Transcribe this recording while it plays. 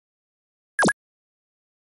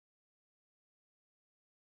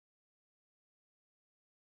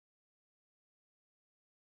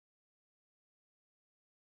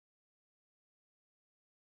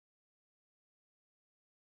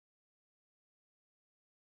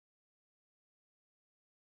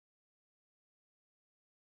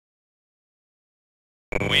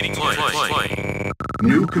Awaiting orders.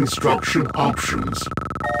 New construction options.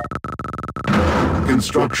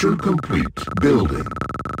 Construction complete. Building.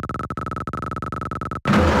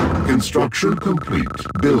 Construction complete.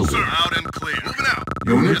 Building. Sir, loud and clear. Moving out.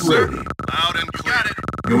 Unit Yes, sir. ready. Loud and clear. Got it.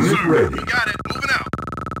 Unit Sir, ready. You got it. Moving out.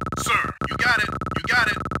 Sir, you got it. You got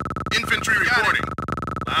it. Infantry reporting.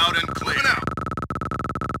 Loud and clear. Moving out.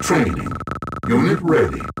 Training. Unit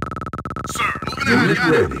ready. Sir, moving out. Unit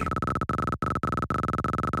Got it. ready.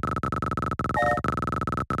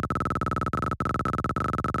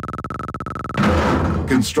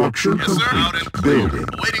 Construction Yes, sir. Loud complete. and clear. Building.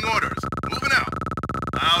 Awaiting orders. Moving out.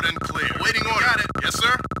 Loud and clear. Awaiting orders. Got it. Yes,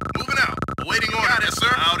 sir. Moving out. Awaiting orders. Got it. Yes,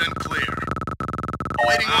 sir. Loud and clear.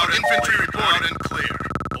 Awaiting orders. Infantry reporting. Loud and clear.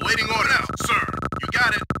 Awaiting orders. Out. Sir, you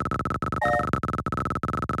got it.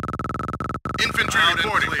 Infantry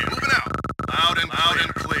reporting. Moving out. Loud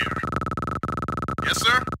and clear. Yes,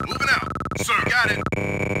 sir. Moving out. Sir, got it.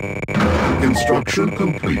 Construction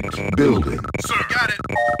complete. Building. Sir, got it.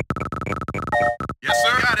 Yes,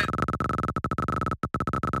 sir. Got it.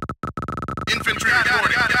 Infantry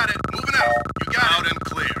reporting. Got it. Moving out. You got loud and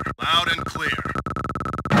clear. Loud and clear.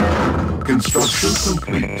 Construction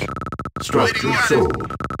complete. Structure Waiting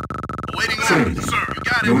sold. Awaiting Training. orders. Sir, you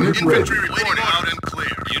got it. Unit Infantry ready. reporting. Loud and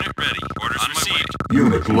clear. Unit ready. Orders received.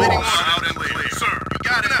 Unit Waiting lost. order. Loud and clear. Sir, you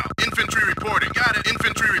got it out. Infantry reporting. Got it.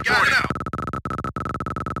 Infantry reporting. Out.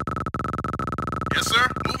 Yes, sir.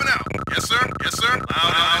 Moving out. Yes, sir. Yes, sir.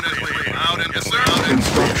 Loud and clear. Loud and yes, sir.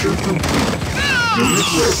 Construction complete. Unit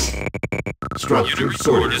ready. Structure Unit report.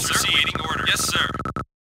 sold. Orders received. Awaiting order. Yes, sir.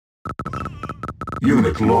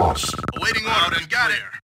 Unit lost. Awaiting order. You got it.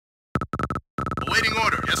 Awaiting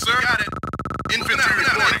order. Yes, sir. Got it. Infantry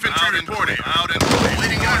reporting. Infantry reporting. Loud and clear.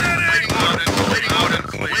 Waiting order. Waiting order. Waiting order.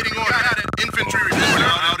 Waiting order. Got it. Infantry reporting.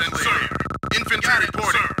 Loud and clear. Infantry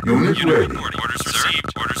reporting. Unit Unit ready. reporting. Orders received.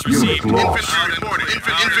 Orders Unit received. lost. Infantry reporting.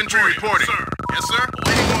 Infantry reporting. Sir. Yes, sir.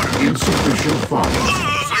 Awaiting order. Insufficient funds.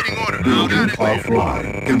 Waiting order. Building Got it.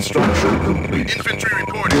 offline. Construction complete. Infantry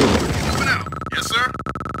reporting. Building. Moving out. Yes, sir.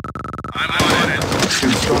 I'm on it.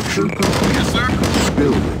 Construction complete. Yes, sir.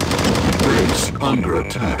 Building. Base under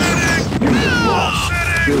attack. Unit lost.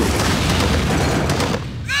 Building.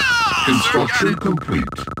 Construction complete.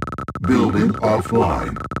 Building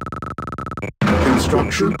offline.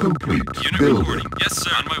 Construction complete. Unit Building. reporting. Yes,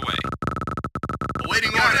 sir. On my way.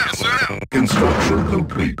 Awaiting order. Yes, sir. Construction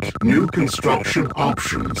complete. New construction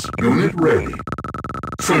options. Unit ready.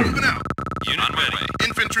 Training. Moving out. Unit on my way.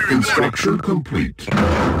 Infantry reporting. Construction complete.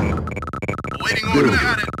 Awaiting order. Building.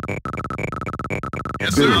 Got it.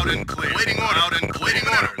 Yes, sir. Loud Building. and clear. Waiting order. Loud and clear. Waiting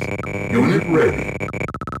orders. Unit ready.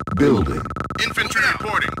 Building. Infantry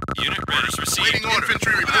reporting. Unit orders received. Waiting order.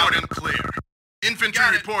 Infantry reporting. Clear. Infantry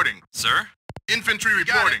reporting. Sir? Infantry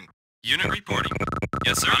reporting. Unit reporting.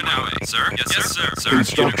 Yes, sir. On my way. Sir? Yes, sir. Sir.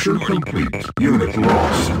 Construction Unit reporting. complete. Unit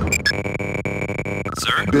lost.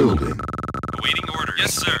 Sir? Building. Awaiting orders.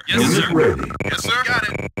 Yes, sir. Yes, Unit sir. ready. Yes, sir. Got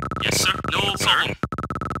it. Yes, sir. No problem.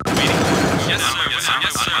 Waiting orders. Yes, sir. Yes, sir.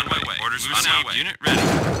 Yes, sir. On my way. Orders received. Unit ready.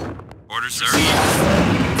 Orders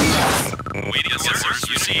received. Awaiting orders. Orders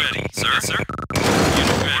received. Sir? Yes, sir.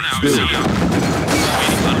 Unit ready. Now Building.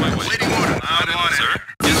 Waiting on my way. Waiting order. Loud and on Sir? it.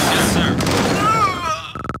 Yes, sir.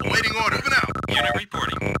 Waiting order. Moving out. Unit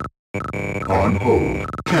reporting. On hold.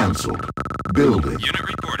 Cancelled. Building. Unit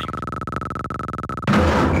reporting.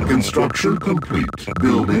 Construction complete.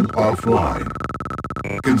 Building offline.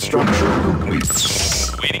 Construction complete.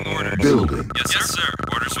 Awaiting orders. Building. Yes, sir.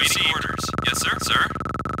 Orders received. Orders. Yes, sir. Sir?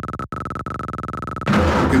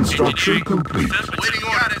 Construction complete. Waiting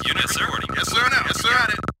order. Unit reporting. Yes, sir. Now. Yes, sir. Got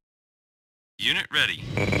it. Unit ready.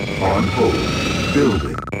 On hold.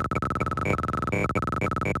 Building.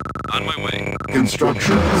 On my way.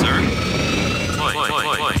 Construction Sir? complete.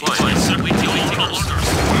 Fly. Sir, waiting orders.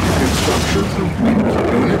 Construction complete.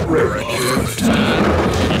 Unit ready.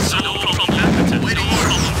 Yes, sir. No problem. Waiting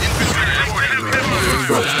order. Infantry reporting.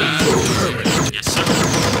 Structure sold. Yes, sir.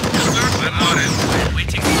 Yes, sir. I'm on it.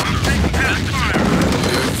 Waiting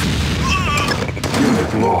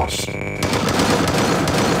Unit lost.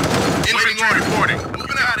 Infantry reporting.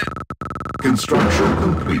 Moving out it. Construction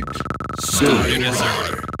complete. Building. Yes,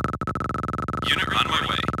 sir. Unit on my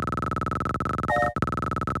way.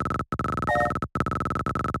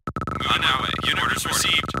 On our way. Unit orders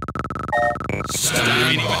received.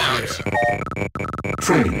 Waiting orders.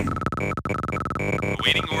 Training.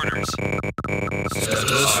 Awaiting orders.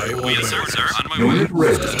 Status Yes, sir. Sir. On my way. Unit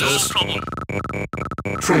ready. No problem.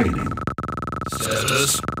 Training.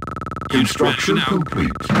 Status. Construction Unit ready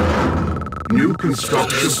now. complete. New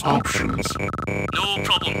construction options. No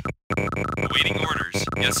problem. Awaiting orders.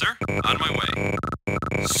 Yes, sir. On my way.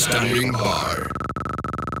 Standing by.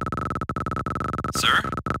 Sir?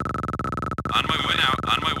 On my way now.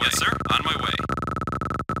 On my way, sir. On my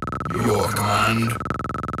way. Your command.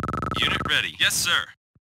 Unit ready. Yes, sir.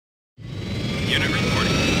 Unit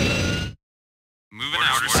reporting. Moving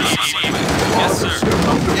out. Orders received. Yes, sir.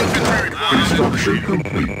 Infantry reporting. Construction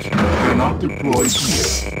complete. Cannot deploy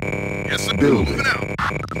here. Yes, sir. Building. Moving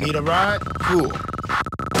out. Need a ride? Cool.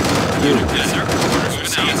 Unit, yes, sir. Orders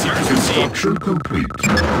received, sir. Construction complete.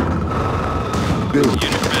 Building.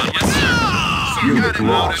 Unit ready. Yes, sir. Sir, Unit got it loud and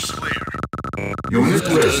lost. clear. Unit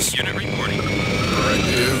ready. Unit reporting.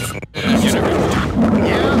 Directive. Unit reporting.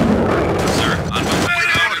 Yeah. Sir, on my way.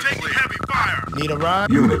 Waiting order. Taking heavy fire. Need a ride?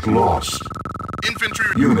 Unit lost. Infantry.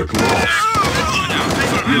 Unit lost. Moving out.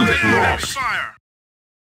 Unit Taking heavy lost. fire.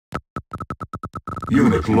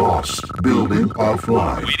 Unit lost. Building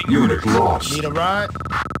offline. Unit lost. Need a ride?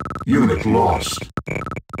 Unit lost.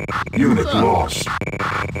 Unit lost.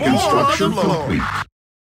 Construction complete.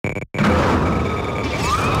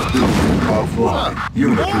 Building offline.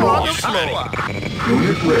 Unit lost.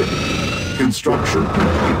 Unit ready. Construction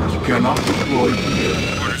complete. Cannot deploy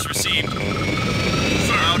here. Orders received.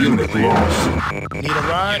 Sir, out and Unit clear. lost. Need a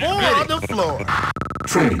ride? Unit Or ready. on the floor.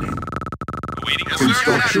 Training. Awaiting Yes, orders. sir.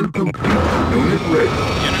 Construction complete. Unit ready.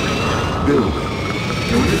 Unit reporting. Building.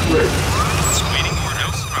 Unit ready. Awaiting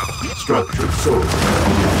orders. No problem. Structure sold.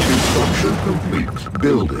 Construction complete.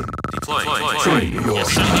 Building. Deploy. Training. Yes,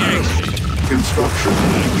 sir. Construction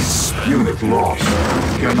complete. Unit lost.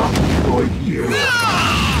 Cannot deploy here.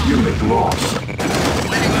 Unit lost.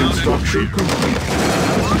 Construction complete.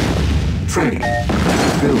 Training.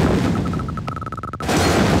 Building.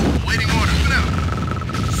 Waiting order. Moving out.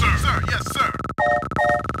 Sir. Sir, yes, sir.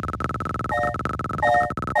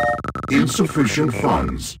 Insufficient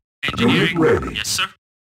funds. Unit ready. Yes, sir.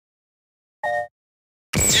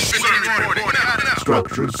 Infantry reporting. Moving out.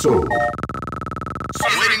 Structure sold.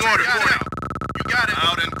 Sir, waiting order. Moving out. You got it.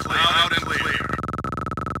 Out and clear. Out and clear.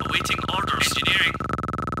 Awaiting orders. Engineering.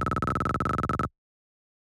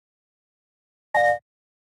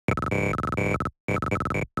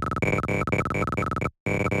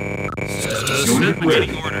 Status. Unit ready.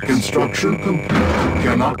 Awaiting orders. Construction complete.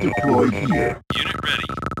 Cannot deploy here. Unit ready.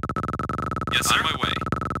 Yes, sir. On my way.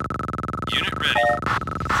 Unit ready.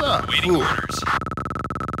 Sir. Awaiting Cool. orders.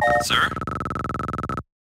 Sir?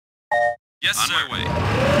 Yes, sir. On my way.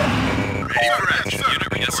 Ready for action. Unit,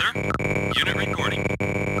 yes, sir. Unit reporting.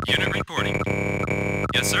 Unit reporting.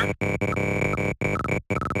 Yes, sir.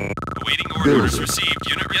 Awaiting orders Building. received.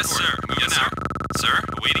 Unit reporting. Yes, sir. Moving out. Sir,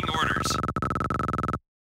 awaiting orders.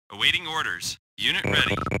 Awaiting orders. Unit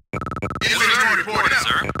ready. Infantry reporting.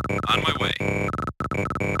 Sir, on my way.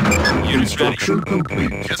 Unit Construction ready.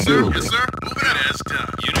 complete. Yes, sir. Building. Yes, sir. Moving out. Yes, done.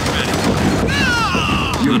 Unit ready.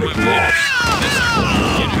 Unit lost. Yes, sir.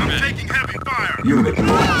 Unit ready. Taking heavy fire. Unit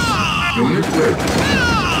lost. Unit ready.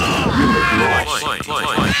 Unit lost.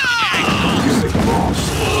 Unit lost.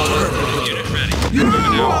 Unit ready. Unit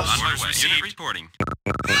lost. Orders received. Unit reporting.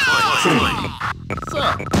 Training. Sir.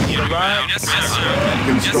 Need a ride? Yes, sir. Yes, sir.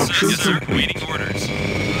 Construction Yes, sir. complete. Waiting orders.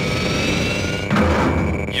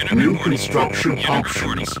 Unit New reporting. construction Unit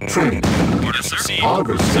options. reporting. Training. Orders sir. Received.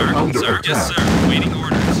 Harvester Sir, under sir. Yes, attack. sir. Waiting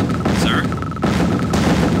orders. Sir.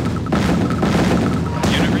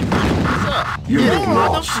 Unit reporting. Sir. Unit Get on the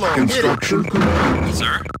lost. floor. Hit it. Construction complete.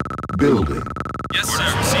 Sir. Building. Yes, sir.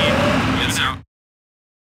 Received. Yes, sir.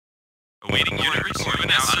 Awaiting unit report.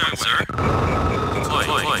 Moving out, sir.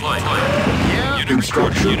 Yeah. Unit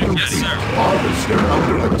Construction reporting. complete. Yes, sir. Harvester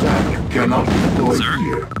under attack. Cannot deploy Sir.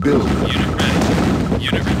 here. Building. Unit ready.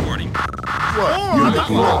 Unit reporting. What? Or on the Unit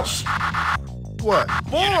floor. lost. What?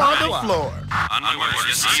 Or on the floor. On my way.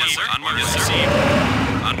 Yes, sir. On my way. Received.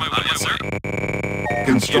 On my way. Yes, sir.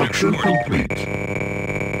 Construction Unit reporting. complete.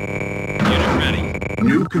 Unit ready.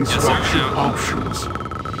 New construction Yes, sir. options.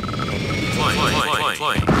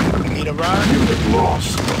 Need a ride? Unit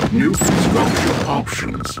lost. New construction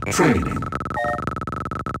options. Training.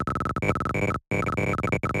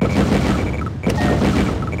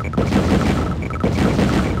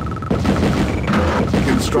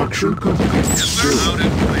 Construction complete. Yes, sir. Out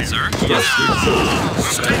Building. and clear. Sir. Structure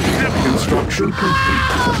sold. Taking heavy. Construction complete.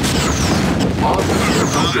 Harvester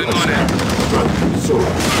under attack. Structure sold.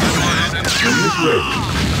 Out and clear. Unit ready.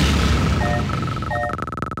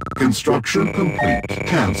 Construction complete.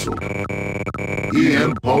 Cancelled.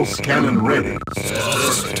 EM pulse cannon ready.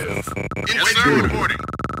 Affirmative. Yes, sir. Reporting.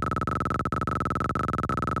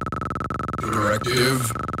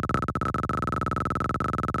 Directive.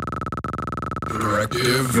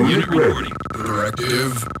 Directive. Unit Unit ready. reporting.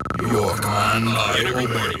 Directive. Your command. I Unit obey.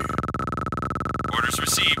 reporting. Orders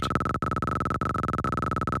received.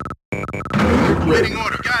 Awaiting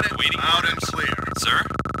order. Got it. Waiting Loud and orders. clear. Sir?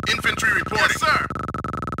 Infantry reporting. Yes, sir.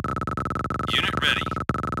 Unit ready.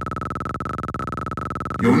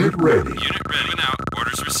 Unit ready. Unit ready. Moving out.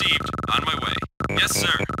 Orders received. On my way. Yes,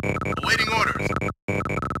 sir. Awaiting orders.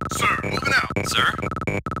 Sir, moving out. Sir?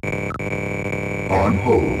 On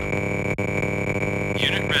hold.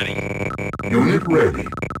 Unit ready. Unit ready.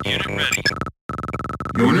 Unit ready.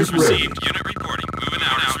 Unit Orders ready. received. Unit reporting. Moving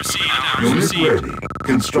out. Orders received. Orders Unit received. ready.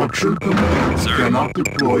 Construction complete. Sir. Cannot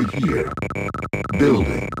deploy here.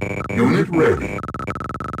 Building. Unit ready.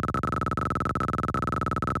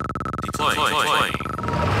 Deploy.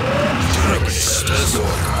 Status your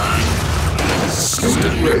command.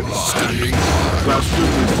 Unit ready. Standing by. Cluster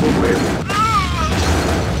missile ready.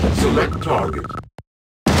 Select target.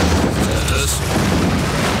 Status.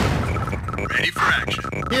 Ready for action.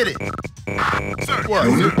 Hit it. Sir. What?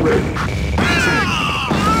 Unit ready.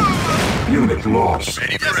 Unit lost.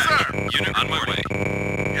 Ready for Yes, action. sir. Unit on my way.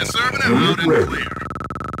 Yes, sir. Moving out. Unit Loud and ready. clear.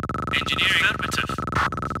 Engineering. Affirmative.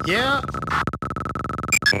 Yeah.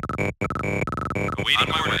 Awaiting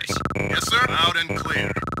my orders. Yes, sir. Loud and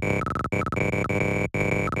clear.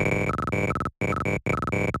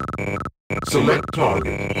 Select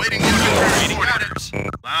target. Awaiting infantry Awaiting reporting. Got it. orders.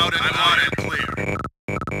 Loud and clear.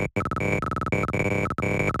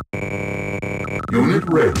 Unit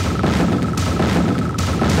ready.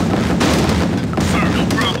 Sir, no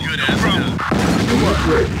problem. Good as problem. Unit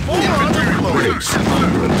ready. Infantry reporting. Brakes Yes, sir.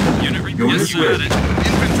 under attack. Unit reporting. Unit Yes, sir. ready.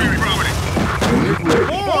 Infantry reporting. Unit ready.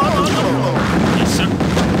 Four on the floor. Yes, sir.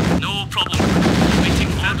 No problem.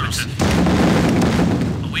 Awaiting orders.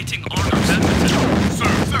 Awaiting orders.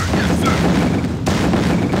 Sir, sir. Yes, sir.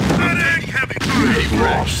 Heavy fire. Unit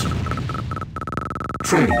lost.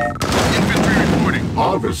 Training. Infantry reporting.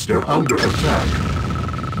 Harvester under attack.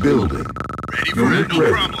 Building. Ready for Unit it. No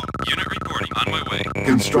ready. problem. Unit reporting. On my way.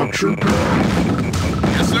 Construction.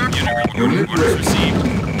 Yes, sir. Unit reporting. Unit Orders ready. received.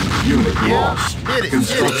 Unit lost. Hit it.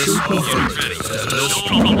 Construction Unit complete. ready. Status. No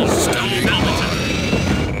problem. No problem.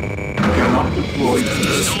 Cannot deploy. No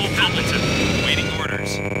problem. Waiting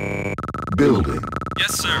orders. Building.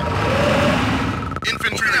 Yes, sir.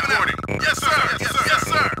 Infantry reporting. Yes, sir. Yes, sir. Yes,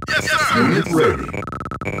 sir. Yes, sir. Unit ready.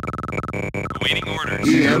 Awaiting orders.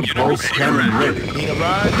 EM Unit pulse ready. cannon ready. Need a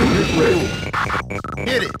ride? Unit ready.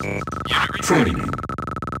 Hit it. Unit reporting. Training.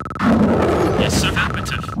 Yes, sir.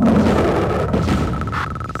 Affirmative.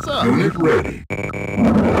 What's up? Unit ready.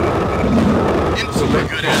 Infantry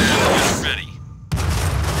good as Unit ready.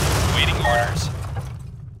 Waiting orders.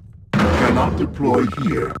 Cannot deploy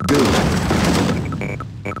here. Building.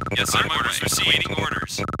 Yes, sir. Orders received. Waiting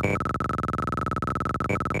orders.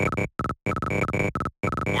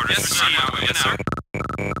 Orders received. Yes, sir.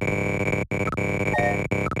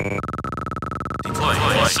 Deploy.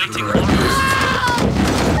 Awaiting orders.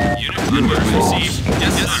 Unit orders received.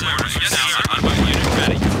 Yes, sir. Orders received. On my unit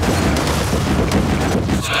ready.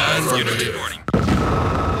 Unit reporting.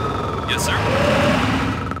 Yes, sir.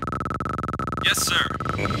 Yes, sir.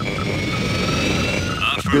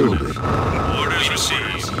 Building. Orders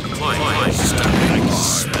received. Deploy.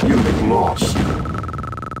 Unit lost.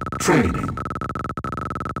 Training.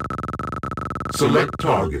 Select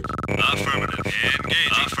target. Affirmative.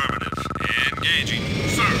 Engaging. Affirmative. Engaging.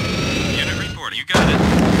 Sir. Unit reporting. You got it.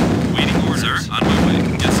 Waiting orders. Sir. On my way.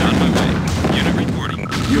 Yes, sir. On my way. Unit reporting.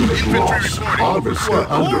 Unit Infantry lost. reporting. Harvester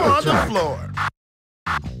What? under Four on the attack. floor.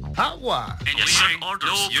 Hot wire. Yes, sir. Orders.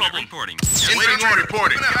 No problem. Reporting. Infantry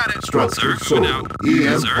reporting. Got it. Structure Sir, moving sold. out.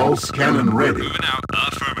 EM Sir. pulse cannon ready. Moving out.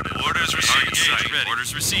 Affirmative. Orders received. Engaging. Ready.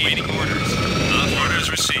 Orders received. Waiting orders. Orders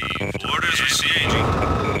received. Orders received. Engaging.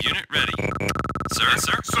 Unit ready. Sir. Yes,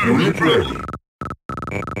 sir. Sir, no Unit problem.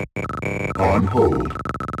 ready. On hold.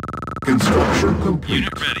 Construction complete.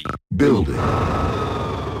 Unit ready. Building.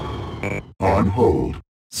 On hold.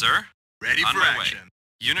 Sir. Ready On for my way. action.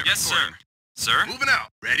 Unit yes, reporting. Sir. Moving out.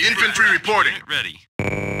 Ready. Infantry reporting. Unit ready.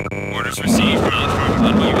 Orders received. Affirmative.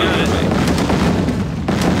 On my way.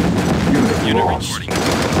 Unit Unit lost. reporting.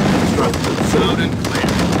 Structure Loud sold. and clear.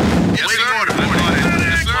 Yes, Waiting sir. order. I'm on it.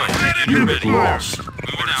 Yes, sir. Unit ready. lost.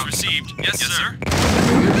 Moving out. Received. Yes, sir.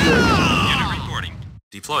 Unit ready. Unit reporting.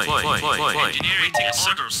 Deploy. Engineering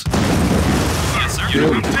orders. Yes, sir.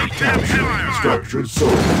 Building Unit captured. Structure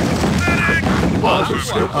sold.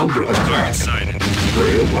 Harvester under attack. sighted.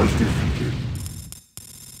 Player was defeated.